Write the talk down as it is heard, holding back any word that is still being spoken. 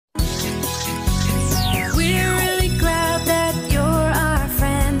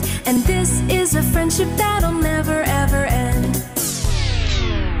friendship that'll never ever end.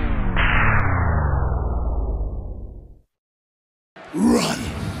 Run!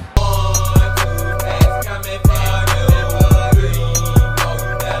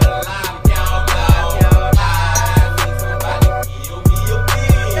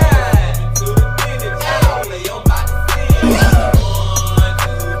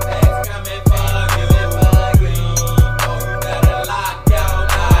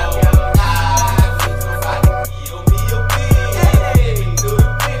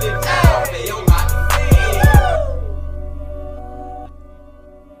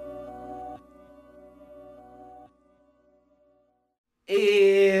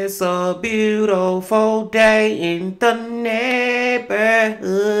 It's a beautiful day in the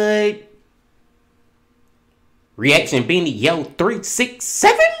neighborhood. Reaction Beanie Yo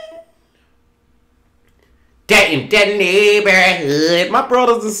 367. Day in the neighborhood. My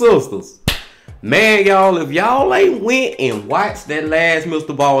brothers and sisters. Man, y'all, if y'all ain't went and watched that last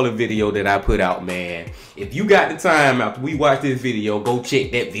Mr. Baller video that I put out, man, if you got the time after we watch this video, go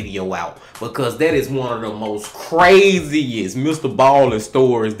check that video out. Because that is one of the most craziest Mr. Baller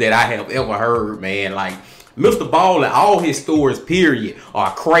stories that I have ever heard, man. Like, Mr. Baller, all his stories, period,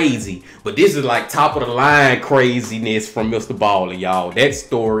 are crazy. But this is like top of the line craziness from Mr. Baller, y'all. That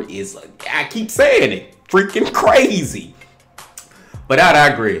story is, I keep saying it, freaking crazy. But I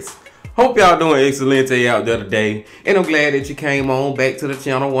digress. Hope y'all doing excelente out there today. And I'm glad that you came on back to the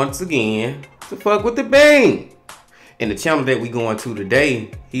channel once again to fuck with the bang. And the channel that we going to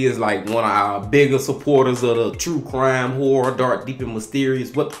today, he is like one of our bigger supporters of the true crime, horror, dark, deep, and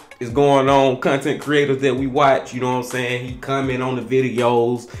mysterious. What is going on? Content creators that we watch, you know what I'm saying? He comment on the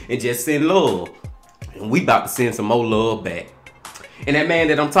videos and just send love. And we about to send some more love back. And that man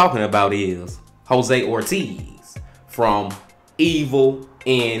that I'm talking about is Jose Ortiz from Evil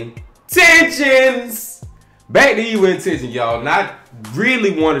Intentions. Back to Evil Intentions, y'all. And I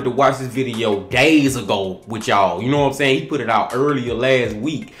really wanted to watch this video days ago with y'all. You know what I'm saying? He put it out earlier last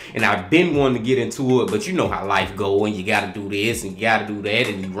week. And I've been wanting to get into it. But you know how life go. And you got to do this and you got to do that.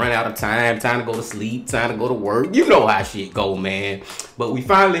 And you run out of time. Time to go to sleep. Time to go to work. You know how shit go, man. But we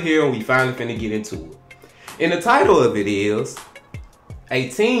finally here and we finally finna get into it. And the title of it is A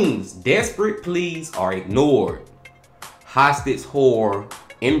Teen's Desperate Pleas Are Ignored. Hostage Horror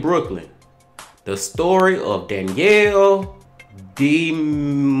in Brooklyn. The story of Danielle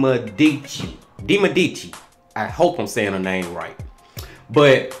DiMedici. I hope I'm saying her name right.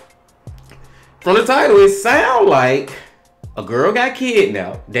 But from the title, it sounds like a girl got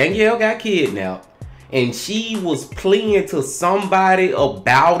kidnapped. Danielle got kidnapped. And she was pleading to somebody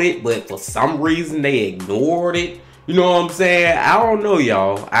about it, but for some reason they ignored it. You know what I'm saying? I don't know,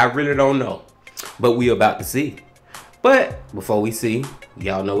 y'all. I really don't know. But we about to see. But before we see,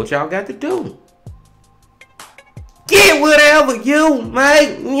 y'all know what y'all got to do. Get whatever you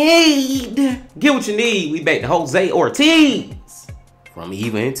might need. Get what you need. We back to Jose Ortiz from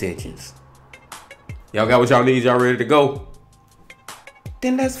Evil Intentions. Y'all got what y'all need? Y'all ready to go?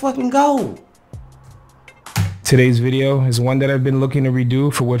 Then let's fucking go. Today's video is one that I've been looking to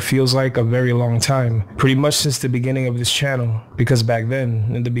redo for what feels like a very long time, pretty much since the beginning of this channel, because back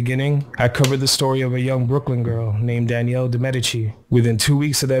then, in the beginning, I covered the story of a young Brooklyn girl named Danielle DiMedici. Within 2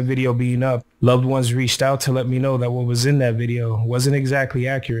 weeks of that video being up, loved ones reached out to let me know that what was in that video wasn't exactly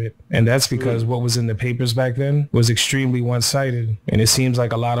accurate, and that's because what was in the papers back then was extremely one-sided, and it seems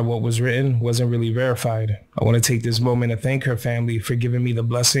like a lot of what was written wasn't really verified. I want to take this moment to thank her family for giving me the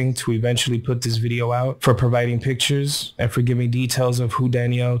blessing to eventually put this video out, for providing pictures, and for giving details of who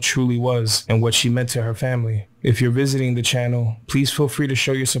Danielle truly was and what she meant to her family. If you're visiting the channel, please feel free to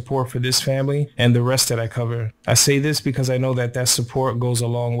show your support for this family and the rest that I cover. I say this because I know that support goes a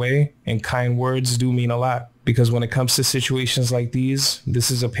long way, and kind words do mean a lot. Because when it comes to situations like these, this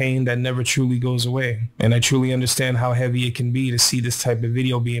is a pain that never truly goes away. And I truly understand how heavy it can be to see this type of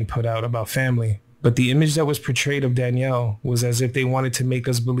video being put out about family. But the image that was portrayed of Danielle was as if they wanted to make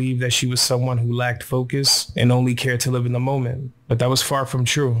us believe that she was someone who lacked focus and only cared to live in the moment. But that was far from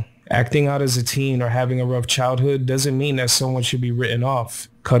true. Acting out as a teen or having a rough childhood doesn't mean that someone should be written off.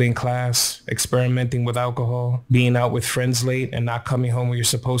 Cutting class, experimenting with alcohol, being out with friends late and not coming home when you're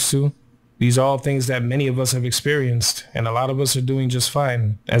supposed to. These are all things that many of us have experienced, and a lot of us are doing just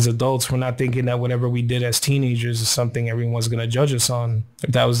fine. As adults, we're not thinking that whatever we did as teenagers is something everyone's going to judge us on.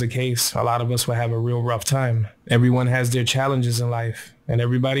 If that was the case, a lot of us would have a real rough time. Everyone has their challenges in life, and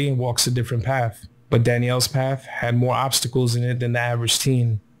everybody walks a different path. But Danielle's path had more obstacles in it than the average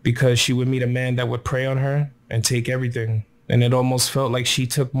teen, because she would meet a man that would prey on her and take everything. And it almost felt like she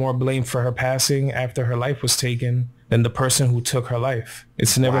took more blame for her passing after her life was taken than the person who took her life.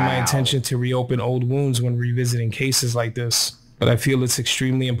 It's never my intention to reopen old wounds when revisiting cases like this, but I feel it's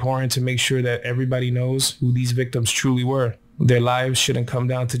extremely important to make sure that everybody knows who these victims truly were. Their lives shouldn't come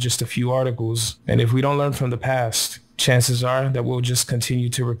down to just a few articles, and if we don't learn from the past, chances are that we'll just continue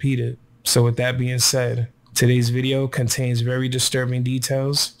to repeat it. So with that being said, today's video contains very disturbing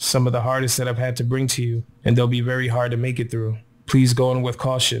details, some of the hardest that I've had to bring to you, and they'll be very hard to make it through. Please go in with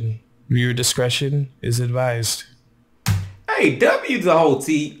caution. Viewer discretion is advised. Hey, W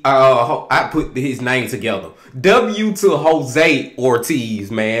to I put his name together. W to Jose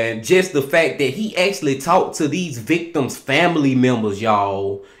Ortiz, man. Just the fact that he actually talked to these victims' family members,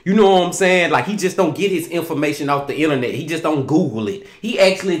 y'all. You know what I'm saying? Like, he just don't get his information off the internet. He just don't Google it. He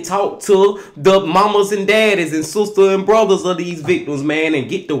actually talked to the mamas and daddies and sisters and brothers of these victims, man, and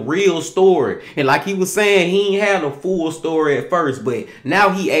get the real story. And like he was saying, he ain't had a full story at first, but now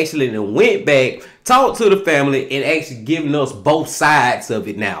he actually went back, talked to the family, and actually giving us both sides of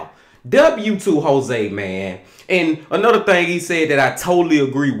it now. W to Jose, man. And another thing he said that I totally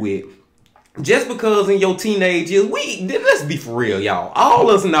agree with. Just because in your teenage years, let's be for real, y'all. All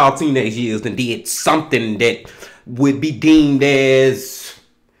of us in our teenage years did something that would be deemed as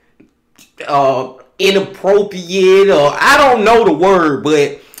inappropriate, or I don't know the word,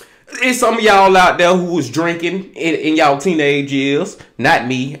 but it's some of y'all out there who was drinking in y'all teenage years. Not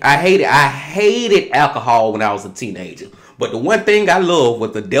me. I hated alcohol when I was a teenager. But the one thing I loved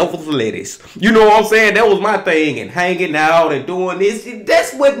was the devil's lettuce. You know what I'm saying? That was my thing. And hanging out and doing this.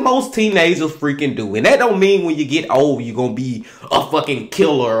 That's what most teenagers freaking do. And that don't mean when you get old, you're going to be a fucking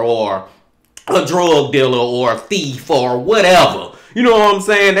killer or a drug dealer or a thief or whatever. You know what I'm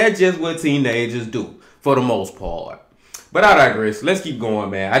saying? That's just what teenagers do for the most part. But I digress. Let's keep going,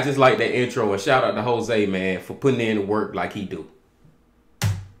 man. I just like that intro. And shout out to Jose, man, for putting in the work like he do.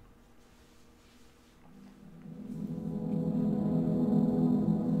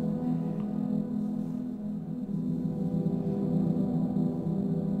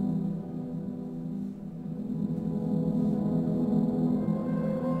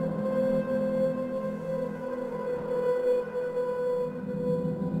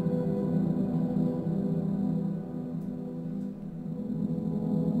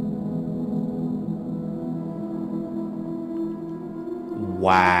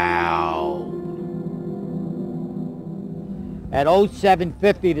 Wow. At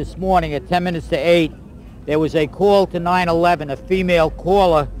 07:50 this morning, at 10 minutes to 8, there was a call to 911, a female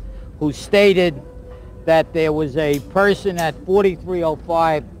caller who stated that there was a person at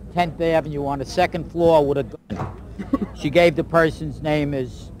 4305 10th Avenue on the second floor with a gun. She gave the person's name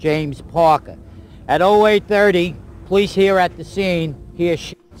as James Parker. At 08:30, police here at the scene hear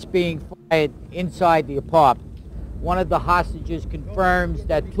shots being fired inside the apartment. One of the hostages confirms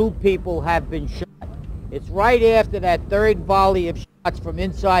that 2 people have been shot. It's right after that third volley of shots from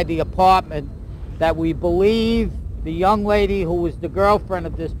inside the apartment that we believe the young lady who was the girlfriend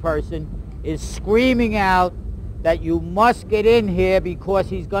of this person is screaming out that you must get in here because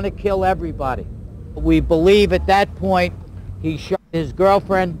he's going to kill everybody. We believe at that point he shot his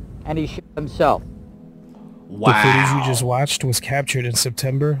girlfriend and he shot himself. Wow. The footage you just watched was captured in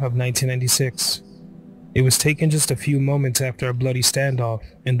September of 1996. It was taken just a few moments after a bloody standoff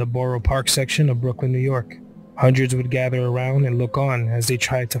in the Borough Park section of Brooklyn, New York. Hundreds would gather around and look on as they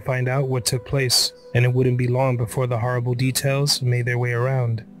tried to find out what took place, and it wouldn't be long before the horrible details made their way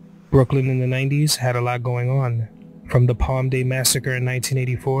around. Brooklyn in the 90s had a lot going on. From the Palm Day Massacre in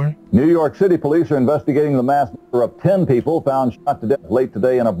 1984. New York City police are investigating the mass murder of 10 people found shot to death late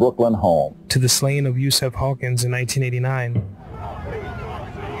today in a Brooklyn home. To the slaying of Yusef Hawkins in 1989.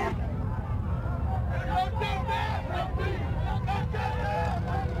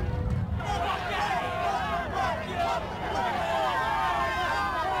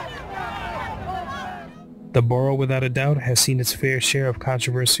 The borough, without a doubt, has seen its fair share of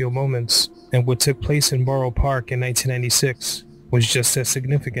controversial moments, and what took place in Borough Park in 1996 was just as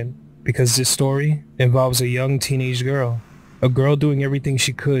significant, because this story involves a young teenage girl, a girl doing everything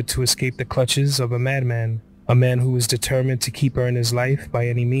she could to escape the clutches of a madman, a man who was determined to keep her in his life by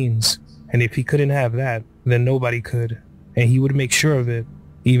any means, and if he couldn't have that, then nobody could, and he would make sure of it,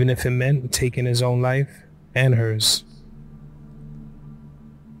 even if it meant taking his own life and hers.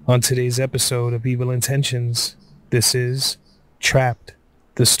 On today's episode of Evil Intentions, this is Trapped,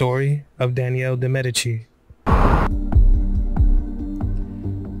 the story of Danielle DiMedici.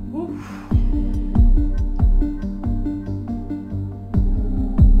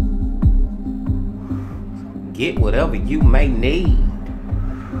 Get whatever you may need.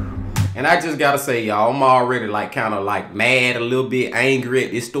 And I just gotta say, y'all, I'm already like kind of like mad, a little bit angry at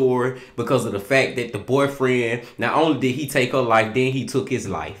this story because of the fact that the boyfriend, not only did he take her life, then he took his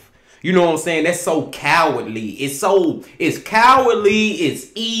life. You know what I'm saying? That's so cowardly. It's cowardly, it's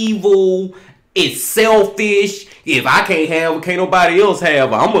evil, it's selfish. If I can't have it, can't nobody else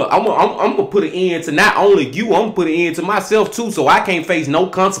have it. I'm gonna put an end to not only you, I'm gonna put an end to myself too, so I can't face no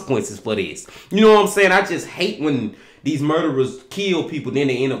consequences for this. You know what I'm saying? I just hate when these murderers kill people, then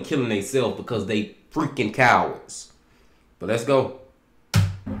they end up killing themselves because they freaking cowards. But let's go.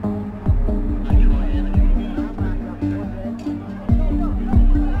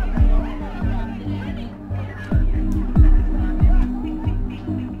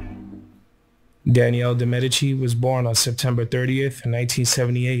 Danielle DiMedici was born on September 30th,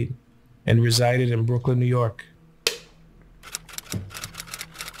 1978, and resided in Brooklyn, New York.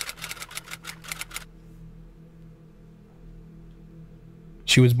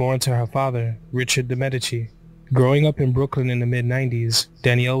 She was born to her father, Richard DiMedici. Growing up in Brooklyn in the mid-90s,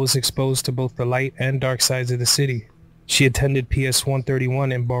 Danielle was exposed to both the light and dark sides of the city. She attended PS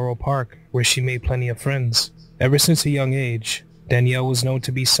 131 in Borough Park, where she made plenty of friends. Ever since a young age, Danielle was known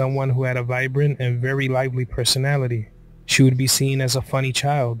to be someone who had a vibrant and very lively personality. She would be seen as a funny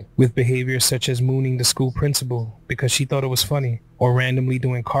child, with behaviors such as mooning the school principal because she thought it was funny, or randomly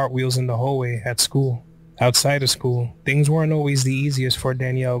doing cartwheels in the hallway at school. Outside of school, things weren't always the easiest for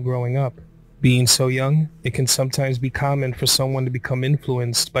Danielle growing up. Being so young, it can sometimes be common for someone to become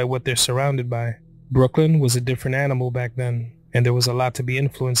influenced by what they're surrounded by. Brooklyn was a different animal back then, and there was a lot to be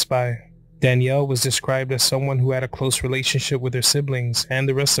influenced by. Danielle was described as someone who had a close relationship with her siblings and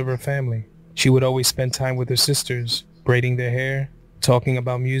the rest of her family. She would always spend time with her sisters, braiding their hair, talking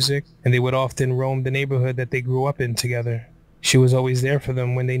about music, and they would often roam the neighborhood that they grew up in together. She was always there for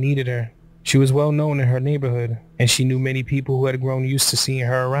them when they needed her. She was well known in her neighborhood, and she knew many people who had grown used to seeing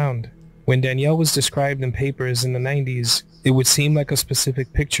her around. When Danielle was described in papers in the 90s, it would seem like a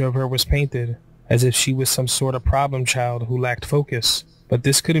specific picture of her was painted, as if she was some sort of problem child who lacked focus. But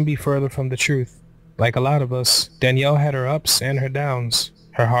this couldn't be further from the truth. Like a lot of us, Danielle had her ups and her downs,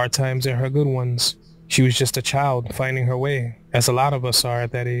 her hard times and her good ones. She was just a child finding her way, as a lot of us are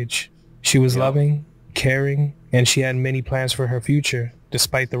at that age. She was loving, caring, and she had many plans for her future,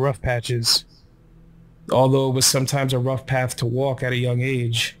 despite the rough patches. Although it was sometimes a rough path to walk at a young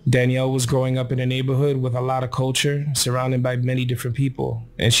age, Danielle was growing up in a neighborhood with a lot of culture, surrounded by many different people,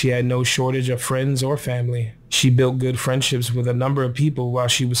 and she had no shortage of friends or family. She built good friendships with a number of people while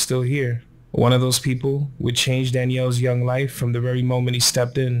she was still here. One of those people would change Danielle's young life from the very moment he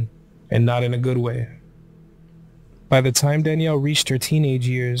stepped in, and not in a good way. By the time Danielle reached her teenage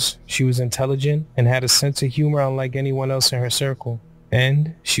years, she was intelligent and had a sense of humor unlike anyone else in her circle,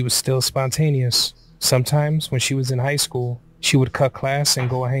 and she was still spontaneous. Sometimes, when she was in high school, she would cut class and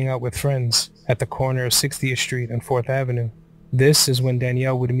go hang out with friends at the corner of 60th Street and 4th Avenue. This is when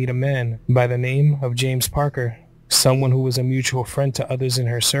Danielle would meet a man by the name of James Parker, someone who was a mutual friend to others in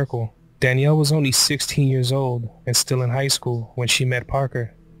her circle. Danielle was only 16 years old and still in high school when she met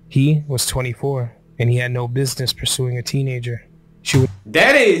Parker. He was 24, and he had no business pursuing a teenager. He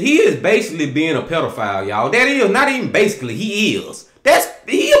is basically being a pedophile, y'all. That is, not even basically, he is.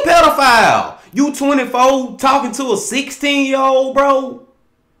 He a pedophile. You 24 talking to a 16-year-old, bro?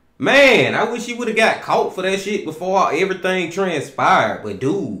 Man, I wish he would have got caught for that shit before everything transpired. But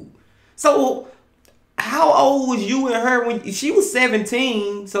dude, so how old was you and her when she was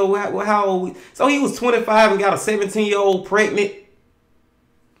 17? So how old? So he was 25 and got a 17-year-old pregnant.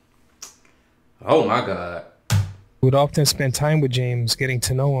 Oh my God. Would often spend time with James, getting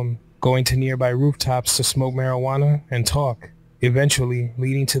to know him, going to nearby rooftops to smoke marijuana and talk, eventually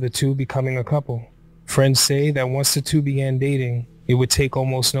leading to the two becoming a couple. Friends say that once the two began dating, it would take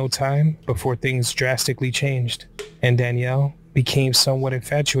almost no time before things drastically changed, and Danielle became somewhat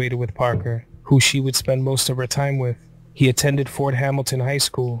infatuated with Parker, who she would spend most of her time with. He attended Fort Hamilton High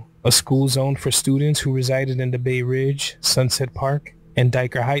School, a school zoned for students who resided in the Bay Ridge, Sunset Park, and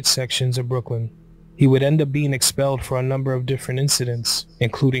Dyker Heights sections of Brooklyn. He would end up being expelled for a number of different incidents,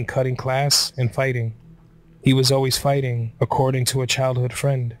 including cutting class and fighting. He was always fighting, according to a childhood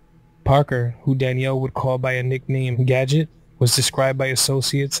friend. Parker, who Danielle would call by a nickname Gadget, was described by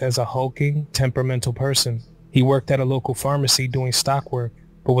associates as a hulking, temperamental person. He worked at a local pharmacy doing stock work,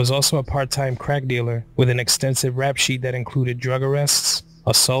 but was also a part-time crack dealer with an extensive rap sheet that included drug arrests,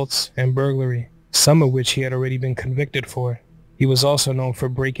 assaults, and burglary, some of which he had already been convicted for. He was also known for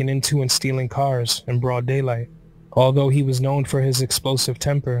breaking into and stealing cars in broad daylight. Although he was known for his explosive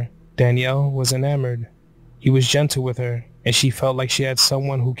temper, Danielle was enamored. He was gentle with her, and she felt like she had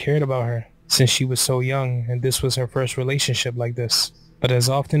someone who cared about her, since she was so young and this was her first relationship like this. But as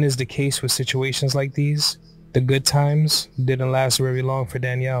often is the case with situations like these, the good times didn't last very long for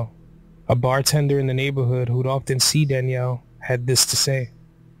Danielle. A bartender in the neighborhood who'd often see Danielle had this to say.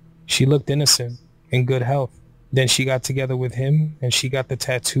 She looked innocent, in good health. Then she got together with him and she got the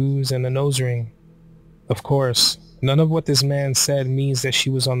tattoos and the nose ring. Of course, none of what this man said means that she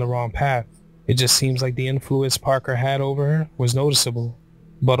was on the wrong path. It just seems like the influence Parker had over her was noticeable.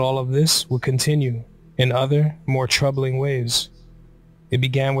 But all of this would continue in other, more troubling ways. It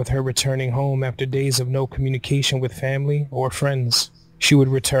began with her returning home after days of no communication with family or friends. She would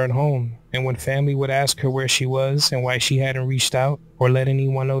return home, and when family would ask her where she was and why she hadn't reached out or let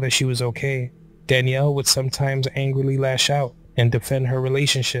anyone know that she was okay, Danielle would sometimes angrily lash out and defend her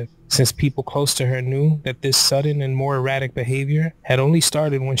relationship, since people close to her knew that this sudden and more erratic behavior had only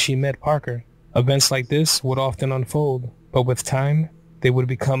started when she met Parker. Events like this would often unfold, but with time, they would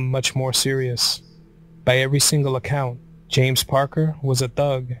become much more serious. By every single account, James Parker was a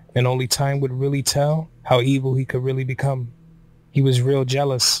thug, and only time would really tell how evil he could really become. He was real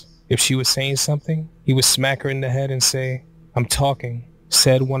jealous. If she was saying something, he would smack her in the head and say, "I'm talking,"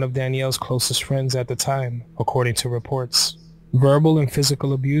 said one of Danielle's closest friends at the time, according to reports. Verbal and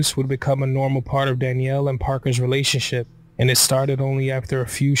physical abuse would become a normal part of Danielle and Parker's relationship, and it started only after a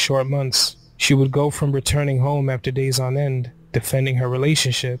few short months. She would go from returning home after days on end, defending her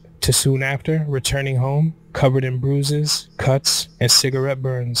relationship, to soon after returning home, covered in bruises, cuts, and cigarette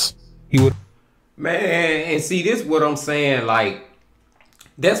burns. He would... Man, and see, this is what I'm saying, like,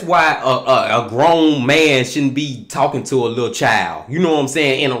 that's why a grown man shouldn't be talking to a little child. You know what I'm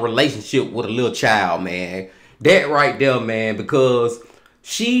saying? In a relationship with a little child, man. That right there, man, because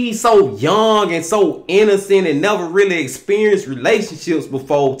she's so young and so innocent and never really experienced relationships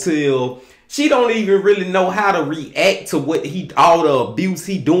before, till she don't even really know how to react to what all the abuse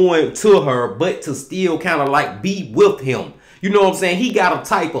he doing to her, but to still kind of like be with him. You know what I'm saying? He got a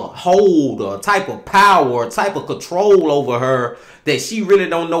type of hold, or a type of power, a type of control over her that she really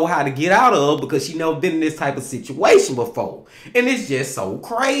don't know how to get out of, because she never been in this type of situation before. And it's just so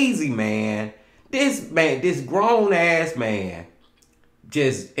crazy, man. This grown ass man,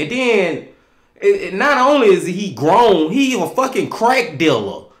 just, and then not only is he grown, he a fucking crack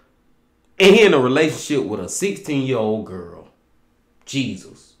dealer, and he in a relationship with a 16-year-old girl.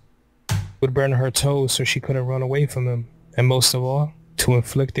 Jesus. Would burn her toes so she couldn't run away from him, and most of all, to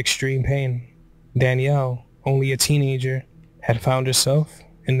inflict extreme pain. Danielle, only a teenager, had found herself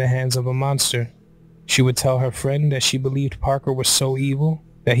in the hands of a monster. She would tell her friend that she believed Parker was so evil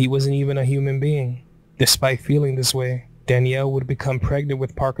that he wasn't even a human being. Despite feeling this way, Danielle would become pregnant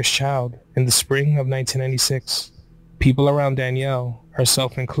with Parker's child in the spring of 1996. People around Danielle,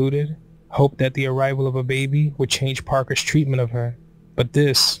 herself included, hoped that the arrival of a baby would change Parker's treatment of her, but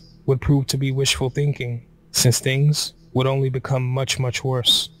this would prove to be wishful thinking, since things would only become much, much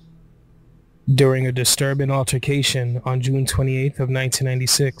worse. During a disturbing altercation on June 28th of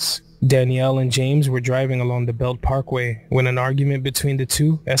 1996, Danielle and James were driving along the Belt Parkway when an argument between the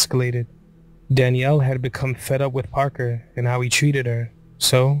two escalated. Danielle had become fed up with Parker and how he treated her,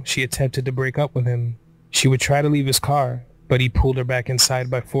 so she attempted to break up with him. She would try to leave his car, but he pulled her back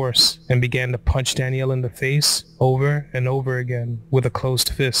inside by force and began to punch Danielle in the face over and over again with a closed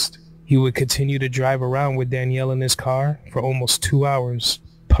fist. He would continue to drive around with Danielle in his car for almost 2 hours,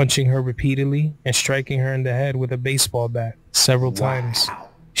 punching her repeatedly and striking her in the head with a baseball bat several times.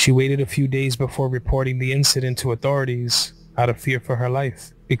 She waited a few days before reporting the incident to authorities out of fear for her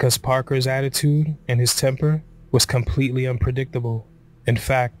life, because Parker's attitude and his temper was completely unpredictable. In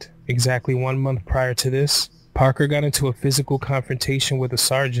fact, exactly 1 month prior to this, Parker got into a physical confrontation with a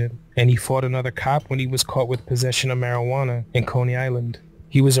sergeant, and he fought another cop when he was caught with possession of marijuana in Coney Island.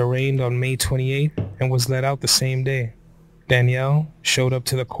 He was arraigned on May 28th and was let out the same day. Danielle showed up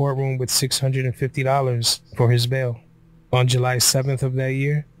to the courtroom with $650 for his bail. On July 7th of that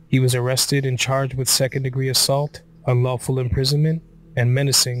year, he was arrested and charged with second-degree assault, unlawful imprisonment, and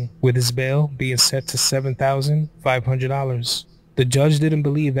menacing, with his bail being set to $7,500. The judge didn't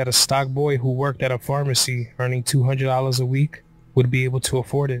believe that a stock boy who worked at a pharmacy earning $200 a week would be able to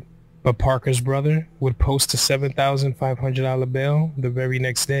afford it, but Parker's brother would post a $7,500 bail the very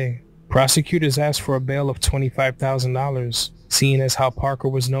next day. Prosecutors asked for a bail of $25,000, seeing as how Parker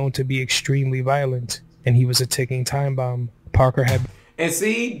was known to be extremely violent, and he was a ticking time bomb. Parker had... And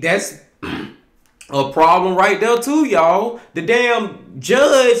see, that's a problem right there too, y'all. The damn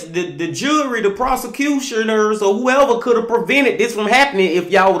judge, the jury, the prosecutioners, or whoever could have prevented this from happening if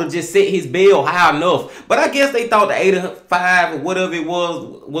y'all would have just set his bail high enough. But I guess they thought the 85 or whatever it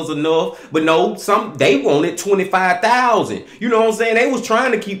was enough. But no, they wanted 25,000. You know what I'm saying? They was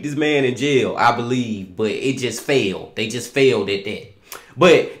trying to keep this man in jail, I believe, but it just failed. They just failed at that.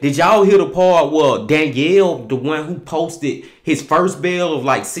 But did y'all hear the part where Danielle, the one who posted his first bail of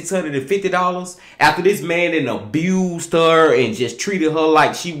like $650, after this man then abused her and just treated her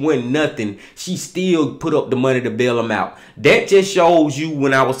like she wasn't nothing, she still put up the money to bail him out? That just shows you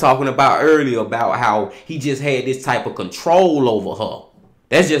when I was talking about earlier about how he just had this type of control over her.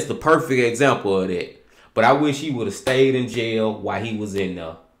 That's just the perfect example of that. But I wish he would have stayed in jail while he was in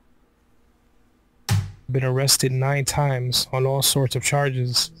there. Been arrested 9 times on all sorts of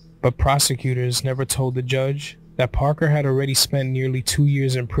charges, but prosecutors never told the judge that Parker had already spent nearly 2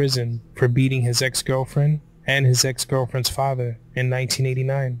 years in prison for beating his ex-girlfriend and his ex-girlfriend's father in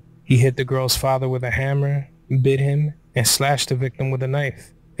 1989. He hit the girl's father with a hammer, bit him, and slashed the victim with a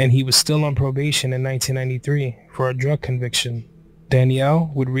knife, and he was still on probation in 1993 for a drug conviction.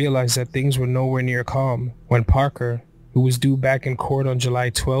 Danielle would realize that things were nowhere near calm when Parker, who was due back in court on July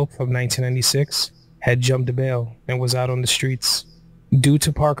 12th of 1996, had jumped bail and was out on the streets. Due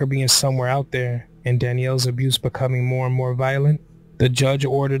to Parker being somewhere out there and Danielle's abuse becoming more and more violent, the judge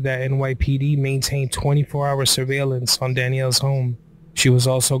ordered that NYPD maintain 24-hour surveillance on Danielle's home. She was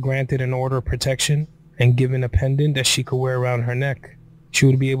also granted an order of protection and given a pendant that she could wear around her neck. She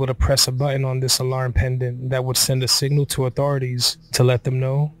would be able to press a button on this alarm pendant that would send a signal to authorities to let them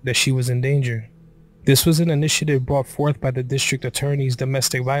know that she was in danger. This was an initiative brought forth by the District Attorney's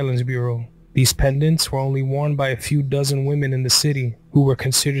Domestic Violence Bureau. These pendants were only worn by a few dozen women in the city who were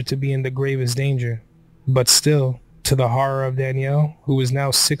considered to be in the gravest danger. But still, to the horror of Danielle, who was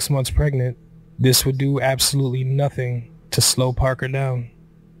now 6 months pregnant, this would do absolutely nothing to slow Parker down.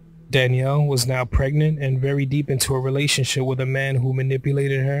 Danielle was now pregnant and very deep into a relationship with a man who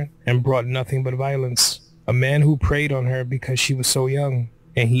manipulated her and brought nothing but violence. A man who preyed on her because she was so young,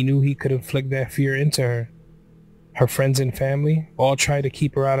 and he knew he could inflict that fear into her. Her friends and family all tried to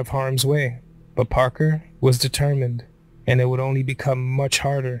keep her out of harm's way, but Parker was determined, and it would only become much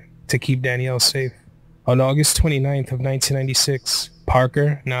harder to keep Danielle safe. On August 29th of 1996,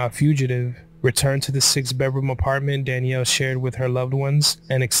 Parker, now a fugitive, returned to the 6-bedroom apartment Danielle shared with her loved ones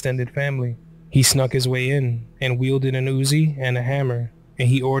and extended family. He snuck his way in and wielded an Uzi and a hammer, and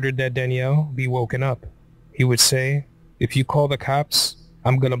he ordered that Danielle be woken up. He would say, "If you call the cops,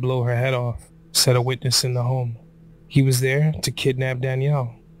 I'm gonna blow her head off," said a witness in the home. He was there to kidnap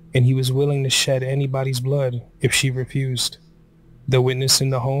Danielle, and he was willing to shed anybody's blood if she refused. The witness in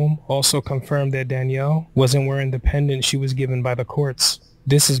the home also confirmed that Danielle wasn't wearing the pendant she was given by the courts.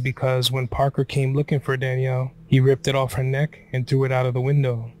 This is because when Parker came looking for Danielle, he ripped it off her neck and threw it out of the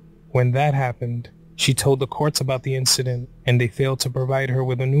window. When that happened, she told the courts about the incident, and they failed to provide her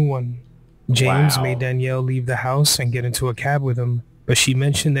with a new one. James made Danielle leave the house and get into a cab with him, but she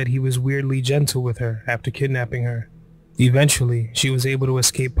mentioned that he was weirdly gentle with her after kidnapping her. Eventually, she was able to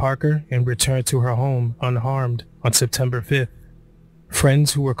escape Parker and return to her home unharmed on September 5th.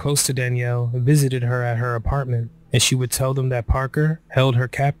 Friends who were close to Danielle visited her at her apartment, and she would tell them that Parker held her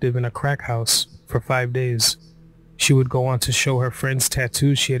captive in a crack house for 5 days. She would go on to show her friends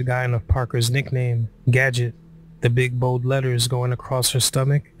tattoos she had gotten of Parker's nickname, Gadget, the big bold letters going across her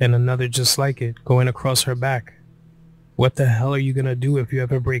stomach and another just like it going across her back. "What the hell are you gonna do if you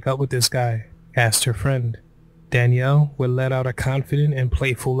ever break up with this guy?" asked her friend. Danielle would let out a confident and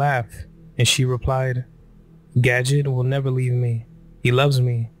playful laugh, and she replied, "Gadget will never leave me. He loves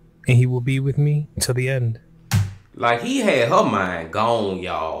me, and he will be with me till the end." Like, he had her mind gone,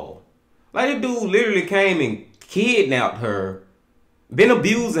 y'all. Like, the dude literally came and kidnapped her, been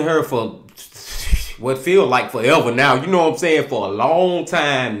abusing her for what feels like forever now. You know what I'm saying? For a long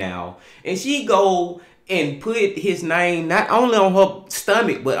time now. And she go and put his name not only on her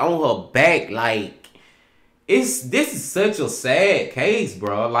stomach, but on her back. Like, this is such a sad case,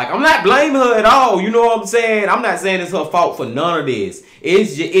 bro. Like, I'm not blaming her at all. You know what I'm saying? I'm not saying it's her fault for none of this.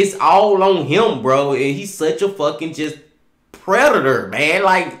 It's all on him, bro. And he's such a fucking just predator, man.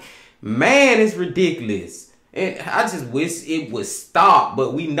 Like, man, it's ridiculous. And I just wish it would stop,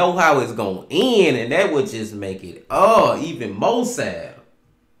 but we know how it's gonna end, and that would just make it even more sad.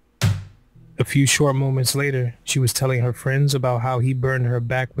 A few short moments later, she was telling her friends about how he burned her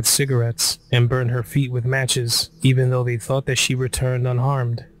back with cigarettes and burned her feet with matches, even though they thought that she returned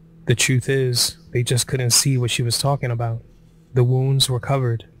unharmed. The truth is, they just couldn't see what she was talking about. The wounds were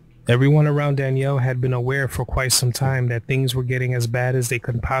covered. Everyone around Danielle had been aware for quite some time that things were getting as bad as they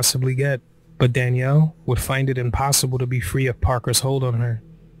could possibly get, but Danielle would find it impossible to be free of Parker's hold on her.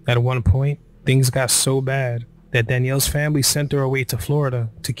 At one point, things got so bad that Danielle's family sent her away to Florida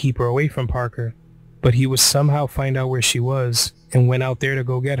to keep her away from Parker, but he would somehow find out where she was and went out there to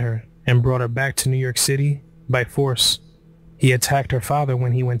go get her and brought her back to New York City by force. He attacked her father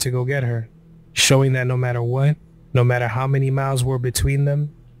when he went to go get her, showing that no matter what, No matter how many miles were between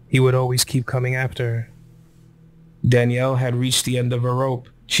them, he would always keep coming after her. Danielle had reached the end of her rope.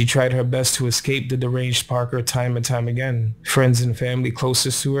 She tried her best to escape the deranged Parker time and time again. Friends and family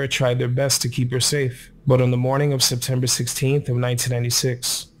closest to her tried their best to keep her safe. But on the morning of September 16th of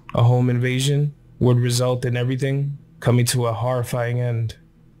 1996, a home invasion would result in everything coming to a horrifying end.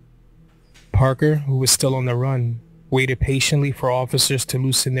 Parker, who was still on the run, waited patiently for officers to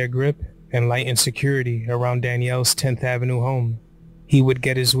loosen their grip and lighten security around Danielle's 10th Avenue home. He would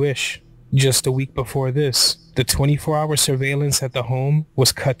get his wish. Just a week before this, the 24-hour surveillance at the home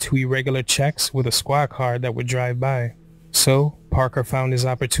was cut to irregular checks with a squad car that would drive by. So, Parker found his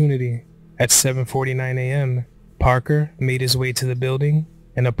opportunity. At 7:49 a.m., Parker made his way to the building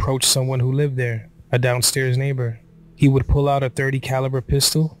and approached someone who lived there, a downstairs neighbor. He would pull out a .30 caliber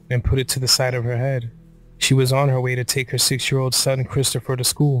pistol and put it to the side of her head. She was on her way to take her 6-year-old son Christopher to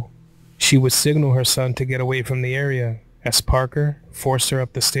school. She would signal her son to get away from the area as Parker forced her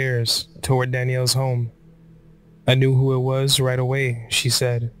up the stairs toward Danielle's home. "I knew who it was right away," she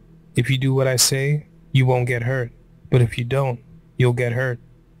said. "If you do what I say, you won't get hurt. But if you don't, you'll get hurt."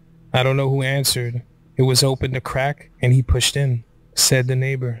 "I don't know who answered. It was open a crack and he pushed in," said the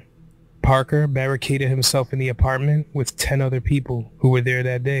neighbor. Parker barricaded himself in the apartment with 10 other people who were there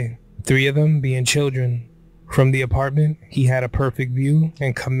that day, 3 of them being children. From the apartment, he had a perfect view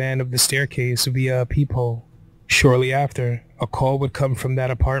and command of the staircase via a peephole. Shortly after, a call would come from that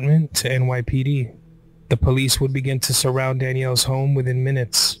apartment to NYPD. The police would begin to surround Danielle's home within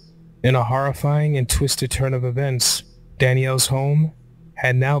minutes. In a horrifying and twisted turn of events, Danielle's home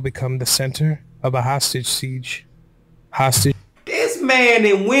had now become the center of a hostage siege. This man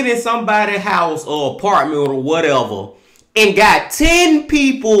then went in somebody's house or apartment or whatever and got 10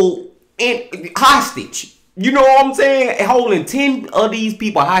 people in hostage. You know what I'm saying? Holding 10 of these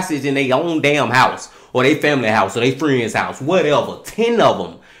people hostage in their own damn house or their family house or their friend's house, whatever. 10 of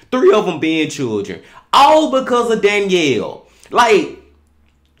them. 3 of them being children. All because of Danielle. Like,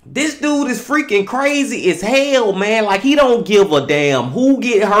 this dude is freaking crazy as hell, man. Like, he don't give a damn who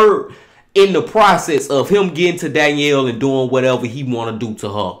get hurt in the process of him getting to Danielle and doing whatever he want to do to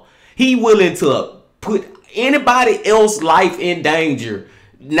her. He willing to put anybody else's life in danger.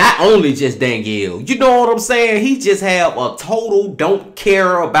 Not only just Danielle. You know what I'm saying? He just have a total don't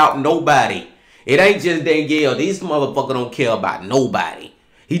care about nobody. It ain't just Danielle. This motherfucker don't care about nobody.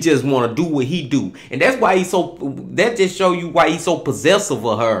 He just want to do what he do. And that's why he's so, that just show you why he's so possessive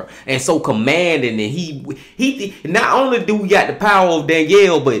of her and so commanding. And he not only do we got the power of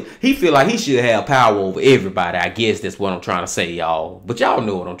Danielle, but he feel like he should have power over everybody. I guess that's what I'm trying to say, y'all. But y'all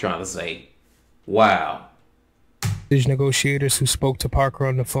know what I'm trying to say. Wow. Hostage negotiators who spoke to Parker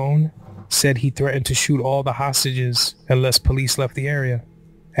on the phone said he threatened to shoot all the hostages unless police left the area.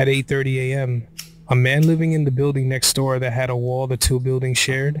 At 8:30 a.m., a man living in the building next door that had a wall the 2 buildings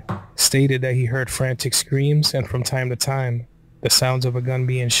shared stated that he heard frantic screams and from time to time, the sounds of a gun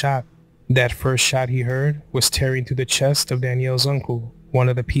being shot. That first shot he heard was tearing through the chest of Danielle's uncle, one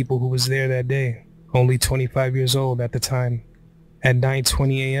of the people who was there that day, only 25 years old at the time. At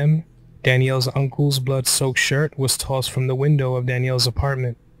 9:20 a.m., Danielle's uncle's blood-soaked shirt was tossed from the window of Danielle's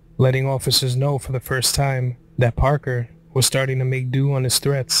apartment, letting officers know for the first time that Parker was starting to make do on his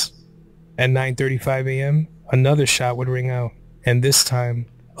threats. At 9:35 a.m., another shot would ring out, and this time,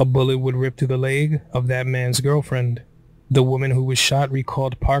 a bullet would rip through the leg of that man's girlfriend. The woman who was shot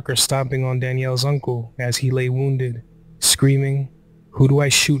recalled Parker stomping on Danielle's uncle as he lay wounded, screaming, "Who do I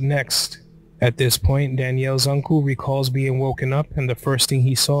shoot next?" At this point, Danielle's uncle recalls being woken up, and the first thing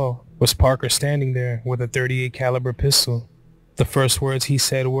he saw was Parker standing there with a .38 caliber pistol. The first words he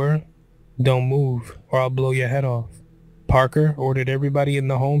said were, "Don't move or I'll blow your head off." Parker ordered everybody in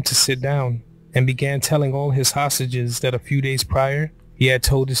the home to sit down and began telling all his hostages that a few days prior, he had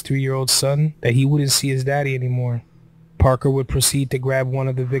told his 3-year-old son that he wouldn't see his daddy anymore. Parker would proceed to grab one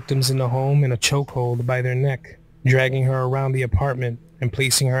of the victims in the home in a chokehold by their neck, dragging her around the apartment and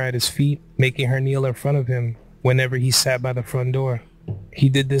placing her at his feet, making her kneel in front of him whenever he sat by the front door. He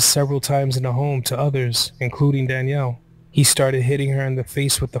did this several times in the home to others, including Danielle. He started hitting her in the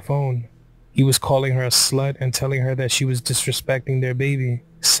face with the phone. He was calling her a slut and telling her that she was disrespecting their baby,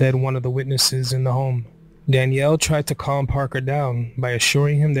 said one of the witnesses in the home. Danielle tried to calm Parker down by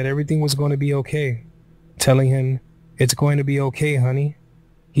assuring him that everything was going to be okay, telling him, "It's going to be okay, honey."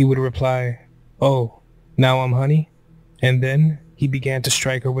 He would reply, "Oh, now I'm honey?" And then he began to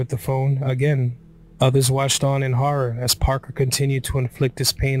strike her with the phone again. Others watched on in horror as Parker continued to inflict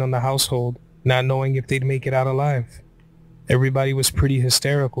his pain on the household, not knowing if they'd make it out alive. Everybody was pretty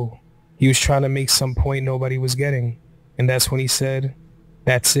hysterical. He was trying to make some point nobody was getting, and that's when he said,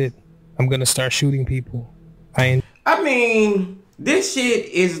 "That's it. I'm gonna start shooting people." I mean, this shit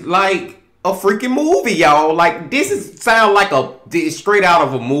is like a freaking movie, y'all. Like, this is sound like it's straight out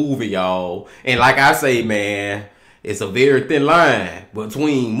of a movie, y'all. And like I say, man, it's a very thin line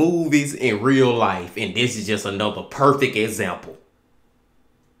between movies and real life. And this is just another perfect example.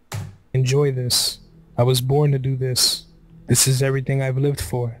 Enjoy this. I was born to do this. This is everything I've lived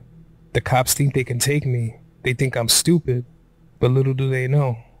for. The cops think they can take me. They think I'm stupid, but little do they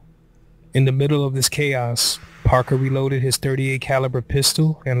know. In the middle of this chaos, Parker reloaded his .38 caliber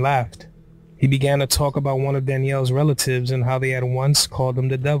pistol and laughed. He began to talk about one of Danielle's relatives and how they had once called him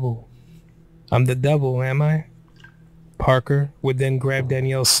the devil. I'm the devil, am I? Parker would then grab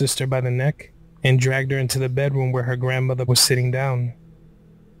Danielle's sister by the neck and dragged her into the bedroom where her grandmother was sitting down.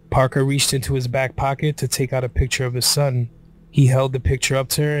 Parker reached into his back pocket to take out a picture of his son. He held the picture up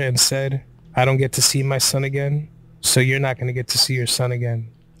to her and said, "I don't get to see my son again, so you're not going to get to see your son again."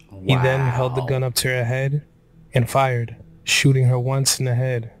 Wow. He then held the gun up to her head and fired, shooting her once in the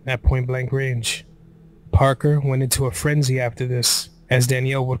head at point-blank range. Parker went into a frenzy after this, as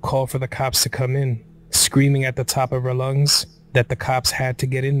Danielle would call for the cops to come in, screaming at the top of her lungs that the cops had to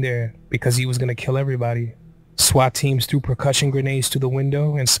get in there because he was going to kill everybody. SWAT teams threw percussion grenades to the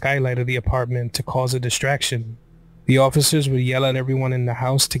window and skylight of the apartment to cause a distraction. The officers would yell at everyone in the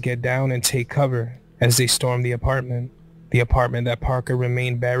house to get down and take cover as they stormed the apartment that Parker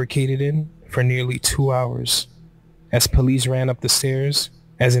remained barricaded in for nearly 2 hours. As police ran up the stairs,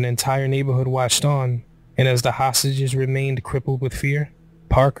 as an entire neighborhood watched on, and as the hostages remained crippled with fear,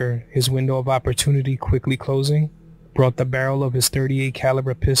 Parker, his window of opportunity quickly closing, brought the barrel of his .38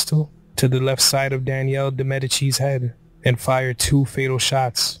 caliber pistol to the left side of Danielle DiMedici's head and fired 2 fatal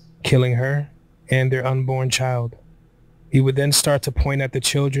shots, killing her and their unborn child. He would then start to point at the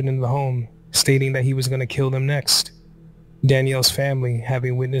children in the home, stating that he was going to kill them next. Danielle's family,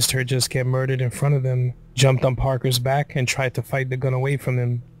 having witnessed her just get murdered in front of them, jumped on Parker's back and tried to fight the gun away from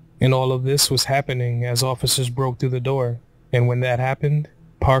him. And all of this was happening as officers broke through the door. And when that happened,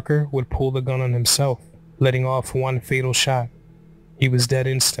 Parker would pull the gun on himself, letting off 1 fatal shot. He was dead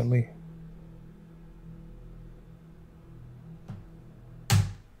instantly.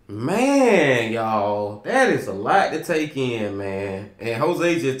 Man, y'all, that is a lot to take in, man. And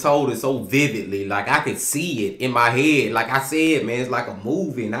Jose just told it so vividly. Like, I could see it in my head. Like I said, man, it's like a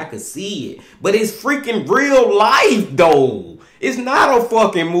movie and I could see it. But it's freaking real life, though. It's not a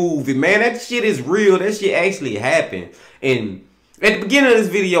fucking movie, man. That shit is real. That shit actually happened. And at the beginning of this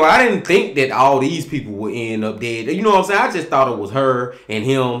video, I didn't think that all these people would end up dead. You know what I'm saying? I just thought it was her and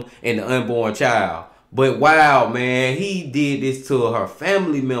him and the unborn child. But wow, man, he did this to her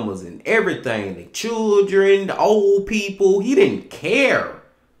family members and everything. The children, the old people. He didn't care.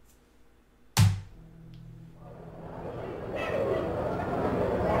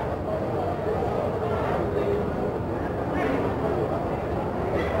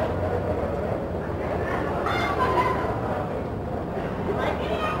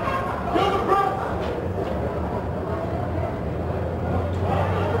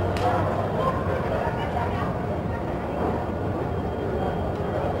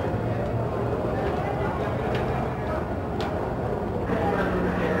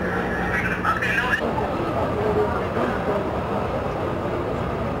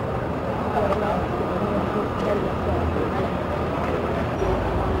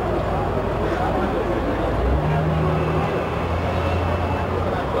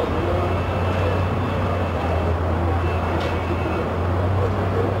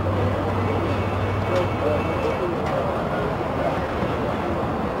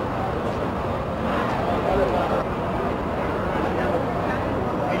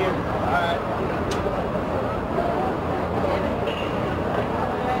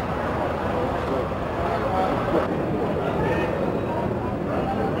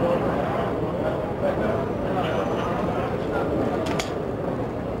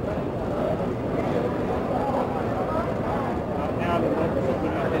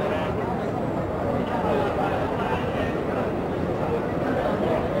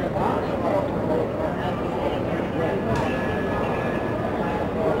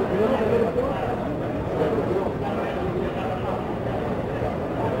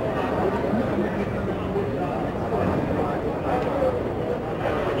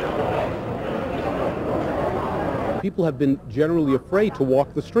 People have been generally afraid to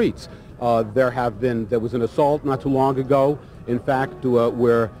walk the streets. There was an assault not too long ago, in fact,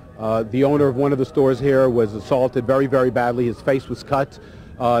 where the owner of one of the stores here was assaulted very, very badly. His face was cut.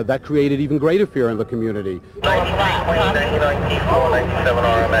 That created even greater fear in the community.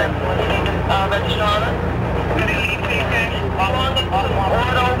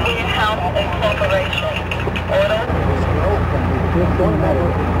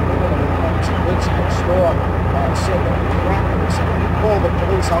 next door said that he was rapping. So he called the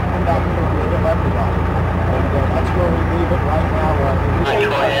police. I'll come down here and kill everybody. And that's where we leave it right now.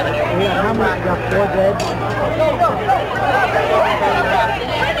 Yeah, how much? Got 4 dead?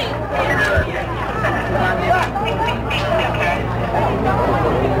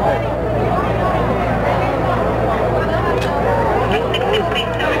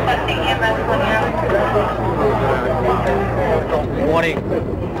 Good morning.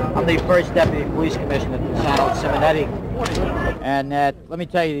 I'm the first deputy police commissioner at the San Jose DiMedici. And let me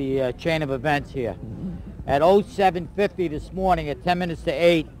tell you the chain of events here. At 07:50 this morning, at 10 minutes to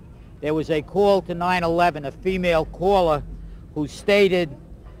 8, there was a call to 911, a female caller who stated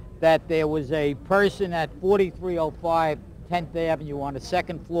that there was a person at 4305 10th Avenue on the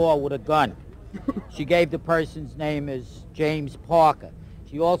 2nd floor with a gun. She gave the person's name as James Parker.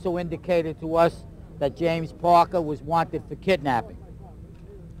 She also indicated to us that James Parker was wanted for kidnapping.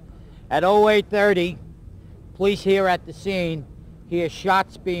 At 08:30, police here at the scene hear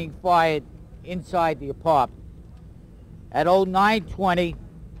shots being fired inside the apartment. At 09:20,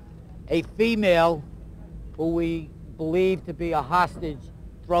 a female who we believe to be a hostage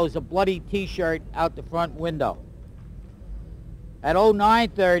throws a bloody t-shirt out the front window. At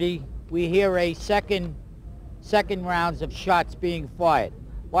 09:30, we hear a second rounds of shots being fired.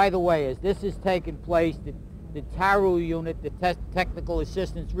 By the way, as this is taking place, the TARU unit, the Technical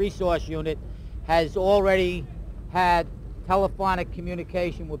Assistance Resource Unit, has already had telephonic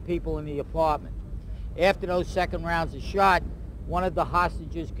communication with people in the apartment. After those second rounds of shot, one of the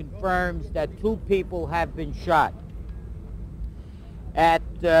hostages confirms that 2 people have been shot. At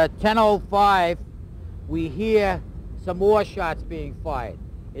 10:05, we hear some more shots being fired.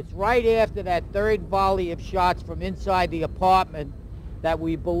 It's right after that third volley of shots from inside the apartment that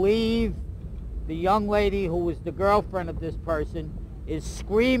we believe the young lady who was the girlfriend of this person is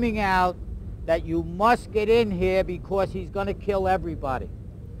screaming out that you must get in here because he's going to kill everybody.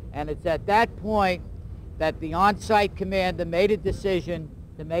 And it's at that point that the on-site commander made a decision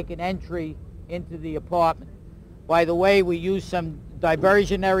to make an entry into the apartment. By the way, we used some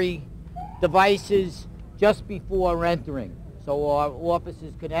diversionary devices just before entering, so our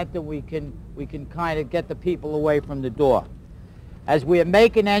officers can enter. We can kind of get the people away from the door. As we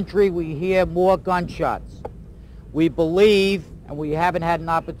make an entry, we hear more gunshots. We believe, and we haven't had an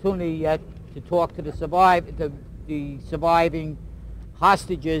opportunity yet to talk to the surviving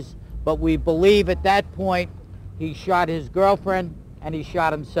hostages, but we believe at that point he shot his girlfriend and he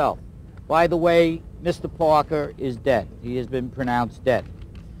shot himself. By the way, Mr. Parker is dead. He has been pronounced dead.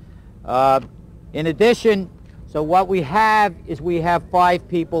 In addition, so what we have is we have 5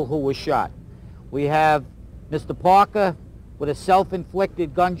 people who were shot. We have Mr. Parker with a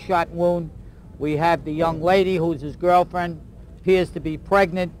self-inflicted gunshot wound. We have the young lady who's his girlfriend, appears to be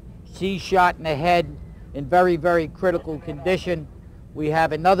pregnant. She's shot in the head in very, very critical condition. We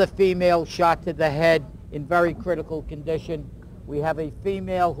have another female shot to the head in very critical condition. We have a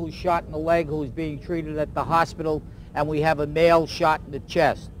female who's shot in the leg who's being treated at the hospital, and we have a male shot in the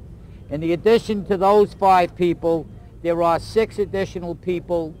chest. In addition to those 5 people, there are 6 additional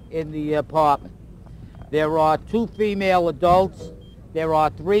people in the apartment. There are 2 female adults, there are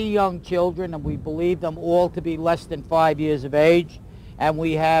 3 young children, and we believe them all to be less than 5 years of age, and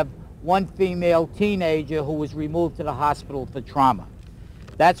we have 1 female teenager who was removed to the hospital for trauma.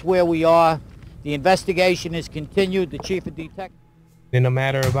 That's where we are. The investigation is continued. The chief of detectives. In a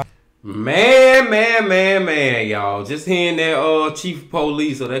matter of Man, y'all. Just hearing that chief of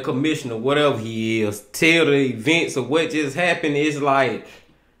police or that commissioner, whatever he is, tell the events of what just happened, is like,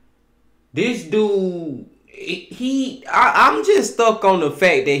 this dude, I'm just stuck on the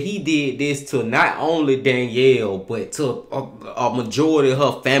fact that he did this to not only Danielle, but to a majority of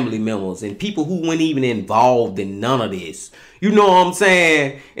her family members and people who weren't even involved in none of this. You know what I'm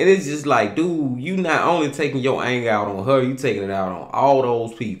saying? And it's just like, dude, you not only taking your anger out on her, you taking it out on all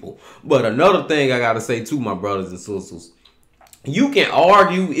those people. But another thing I gotta say to my brothers and sisters, you can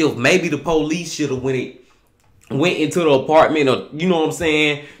argue if maybe the police should have went into the apartment, or, you know what I'm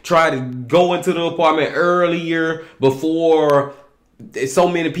saying, try to go into the apartment earlier before so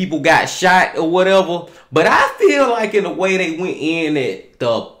many people got shot or whatever. But I feel like in the way they went in at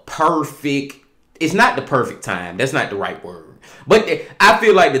the perfect, it's not the perfect time, that's not the right word, But I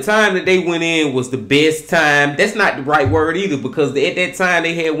feel like the time that they went in was the best time. That's not the right word either, because at that time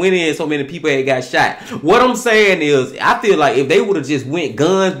they had went in, so many people had got shot. What I'm saying is, I feel like if they would have just went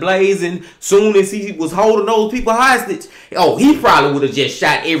guns blazing soon as he was holding those people hostage, oh, he probably would have just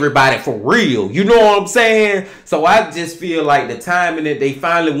shot everybody for real. You know what I'm saying? So I just feel like the timing that they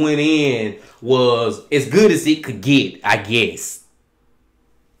finally went in was as good as it could get, I guess.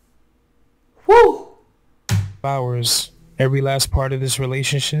 Woo! Hours. Every last part of this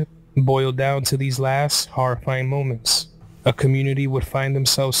relationship boiled down to these last horrifying moments. A community would find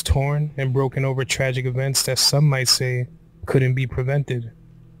themselves torn and broken over tragic events that some might say couldn't be prevented.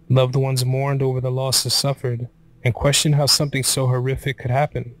 Loved ones mourned over the losses suffered and questioned how something so horrific could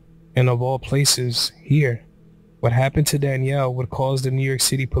happen. And of all places, here. What happened to Danielle would cause the New York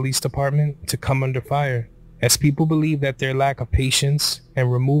City Police Department to come under fire, as people believe that their lack of patience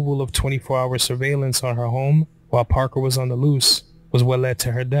and removal of 24-hour surveillance on her home while Parker was on the loose was what led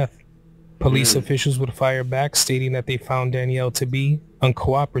to her death. Police officials would fire back, stating that they found Danielle to be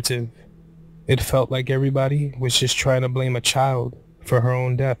uncooperative. It felt like everybody was just trying to blame a child for her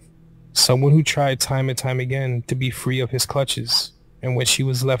own death, someone who tried time and time again to be free of his clutches, and when she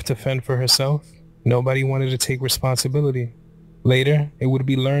was left to fend for herself, nobody wanted to take responsibility. Later, it would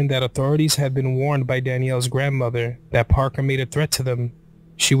be learned that authorities had been warned by Danielle's grandmother that Parker made a threat to them.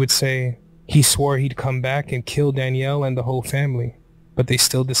 She would say, he swore he'd come back and kill Danielle and the whole family, but they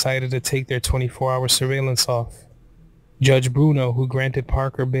still decided to take their 24-hour surveillance off. Judge Bruno, who granted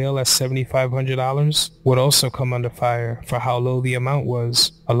Parker bail at $7,500, would also come under fire for how low the amount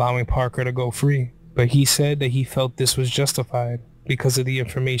was, allowing Parker to go free. But he said that he felt this was justified because of the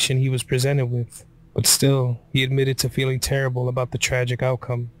information he was presented with. But still, he admitted to feeling terrible about the tragic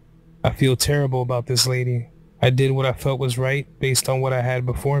outcome. I feel terrible about this lady. I did what I felt was right based on what I had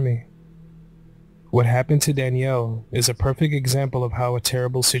before me. What happened to Danielle is a perfect example of how a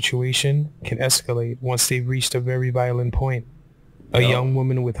terrible situation can escalate once they've reached a very violent point. A young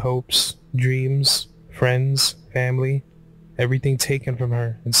woman with hopes, dreams, friends, family, everything taken from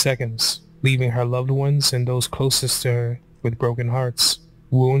her in seconds, leaving her loved ones and those closest to her with broken hearts,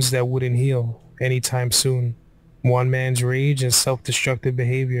 wounds that wouldn't heal anytime soon. One man's rage and self-destructive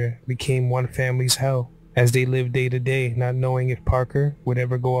behavior became one family's hell, as they lived day to day, not knowing if Parker would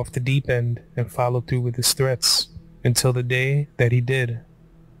ever go off the deep end and follow through with his threats, until the day that he did.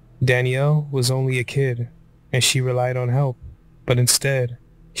 Danielle was only a kid, and she relied on help, but instead,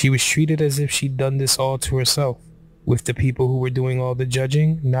 she was treated as if she'd done this all to herself, with the people who were doing all the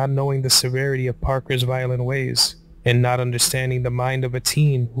judging not knowing the severity of Parker's violent ways, and not understanding the mind of a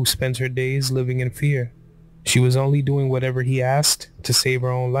teen who spends her days living in fear. She was only doing whatever he asked to save her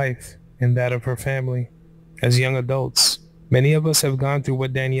own life and that of her family. As young adults, many of us have gone through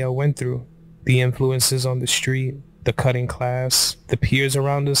what Danielle went through. The influences on the street, the cutting class, the peers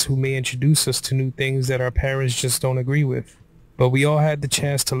around us who may introduce us to new things that our parents just don't agree with. But we all had the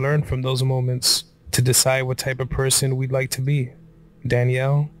chance to learn from those moments, to decide what type of person we'd like to be.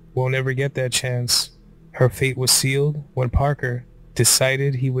 Danielle will never get that chance. Her fate was sealed when Parker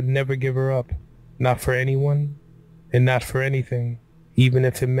decided he would never give her up, not for anyone and not for anything, even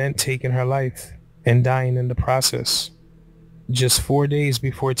if it meant taking her life and dying in the process. Just 4 days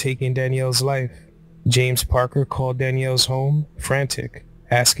before taking Danielle's life, James Parker called Danielle's home, frantic,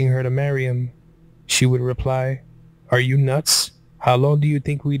 asking her to marry him. She would reply, "Are you nuts? How long do you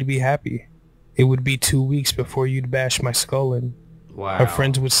think we'd be happy? It would be 2 weeks before you'd bash my skull in." Wow. Her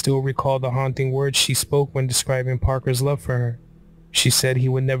friends would still recall the haunting words she spoke when describing Parker's love for her. She said he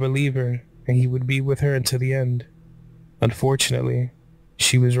would never leave her, and he would be with her until the end. Unfortunately,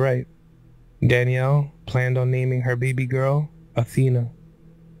 she was right. Danielle planned on naming her baby girl Athena.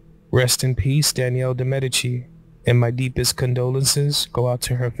 Rest in peace, Danielle DiMedici, and my deepest condolences go out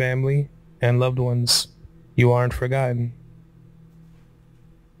to her family and loved ones. You aren't forgotten.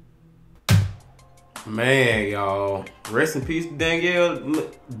 Man, y'all. Rest in peace, Danielle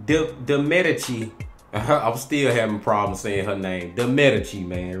DiMedici. I'm still having problems saying her name. DiMedici,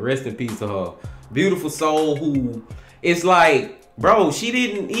 man. Rest in peace to her. Beautiful soul who, it's like, bro, she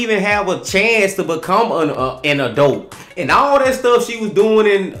didn't even have a chance to become an adult. And all that stuff she was doing,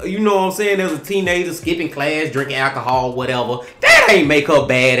 and you know what I'm saying, as a teenager, skipping class, drinking alcohol, whatever, that ain't make her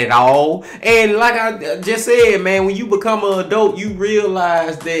bad at all. And like I just said, man, when you become an adult, you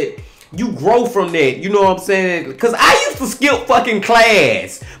realize that you grow from that, you know what I'm saying? Because I used to skip fucking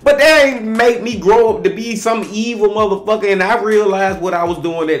class, but that ain't make me grow up to be some evil motherfucker. And I realized what I was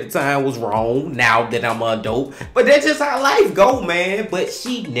doing at the time was wrong now that I'm an adult. But that's just how life go, man. But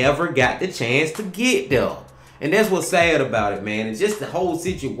she never got the chance to get there. And that's what's sad about it, man. It's just the whole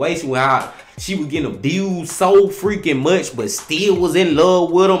situation where she was getting abused so freaking much, but still was in love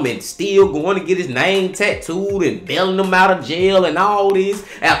with him and still going to get his name tattooed and bailing him out of jail and all this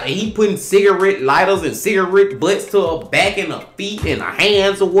after he putting cigarette lighters and cigarette butts to her back and her feet and her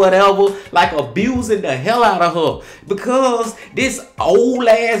hands or whatever, like abusing the hell out of her. Because this old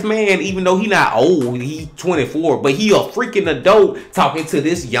ass man, even though he not old, he 24, but he a freaking adult talking to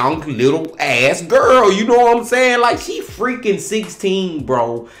this young little ass girl, you know what I'm saying? Like, she freaking 16,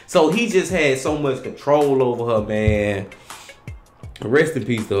 bro. So he just had so much control over her, man. Rest in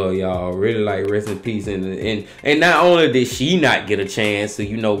peace to her, y'all. Really, like, rest in peace. And not only did she not get a chance to,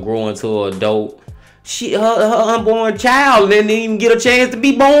 you know, grow into an adult, her unborn child didn't even get a chance to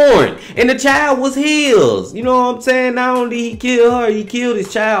be born, and the child was his. You know what I'm saying? Not only did he kill her, he killed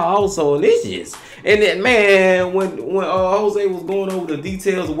his child also. And this just, and then, man, when Jose was going over the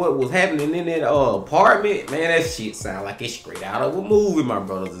details of what was happening in that apartment, man, that shit sound like it's straight out of a movie, my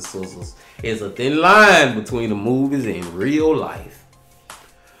brothers and sisters. It's a thin line between the movies and real life.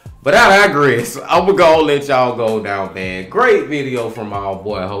 But I digress. I'm gonna go let y'all go down, man. Great video from our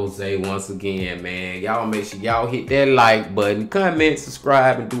boy Jose once again, man. Y'all make sure y'all hit that like button, comment,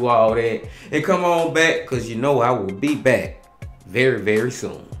 subscribe, and do all that. And come on back, because you know I will be back very, very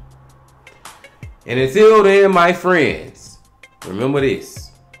soon. And until then, my friends, remember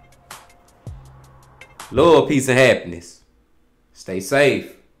this. Love, peace, and happiness. Stay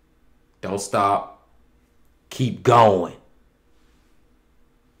safe. Don't stop. Keep going.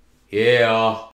 Yeah.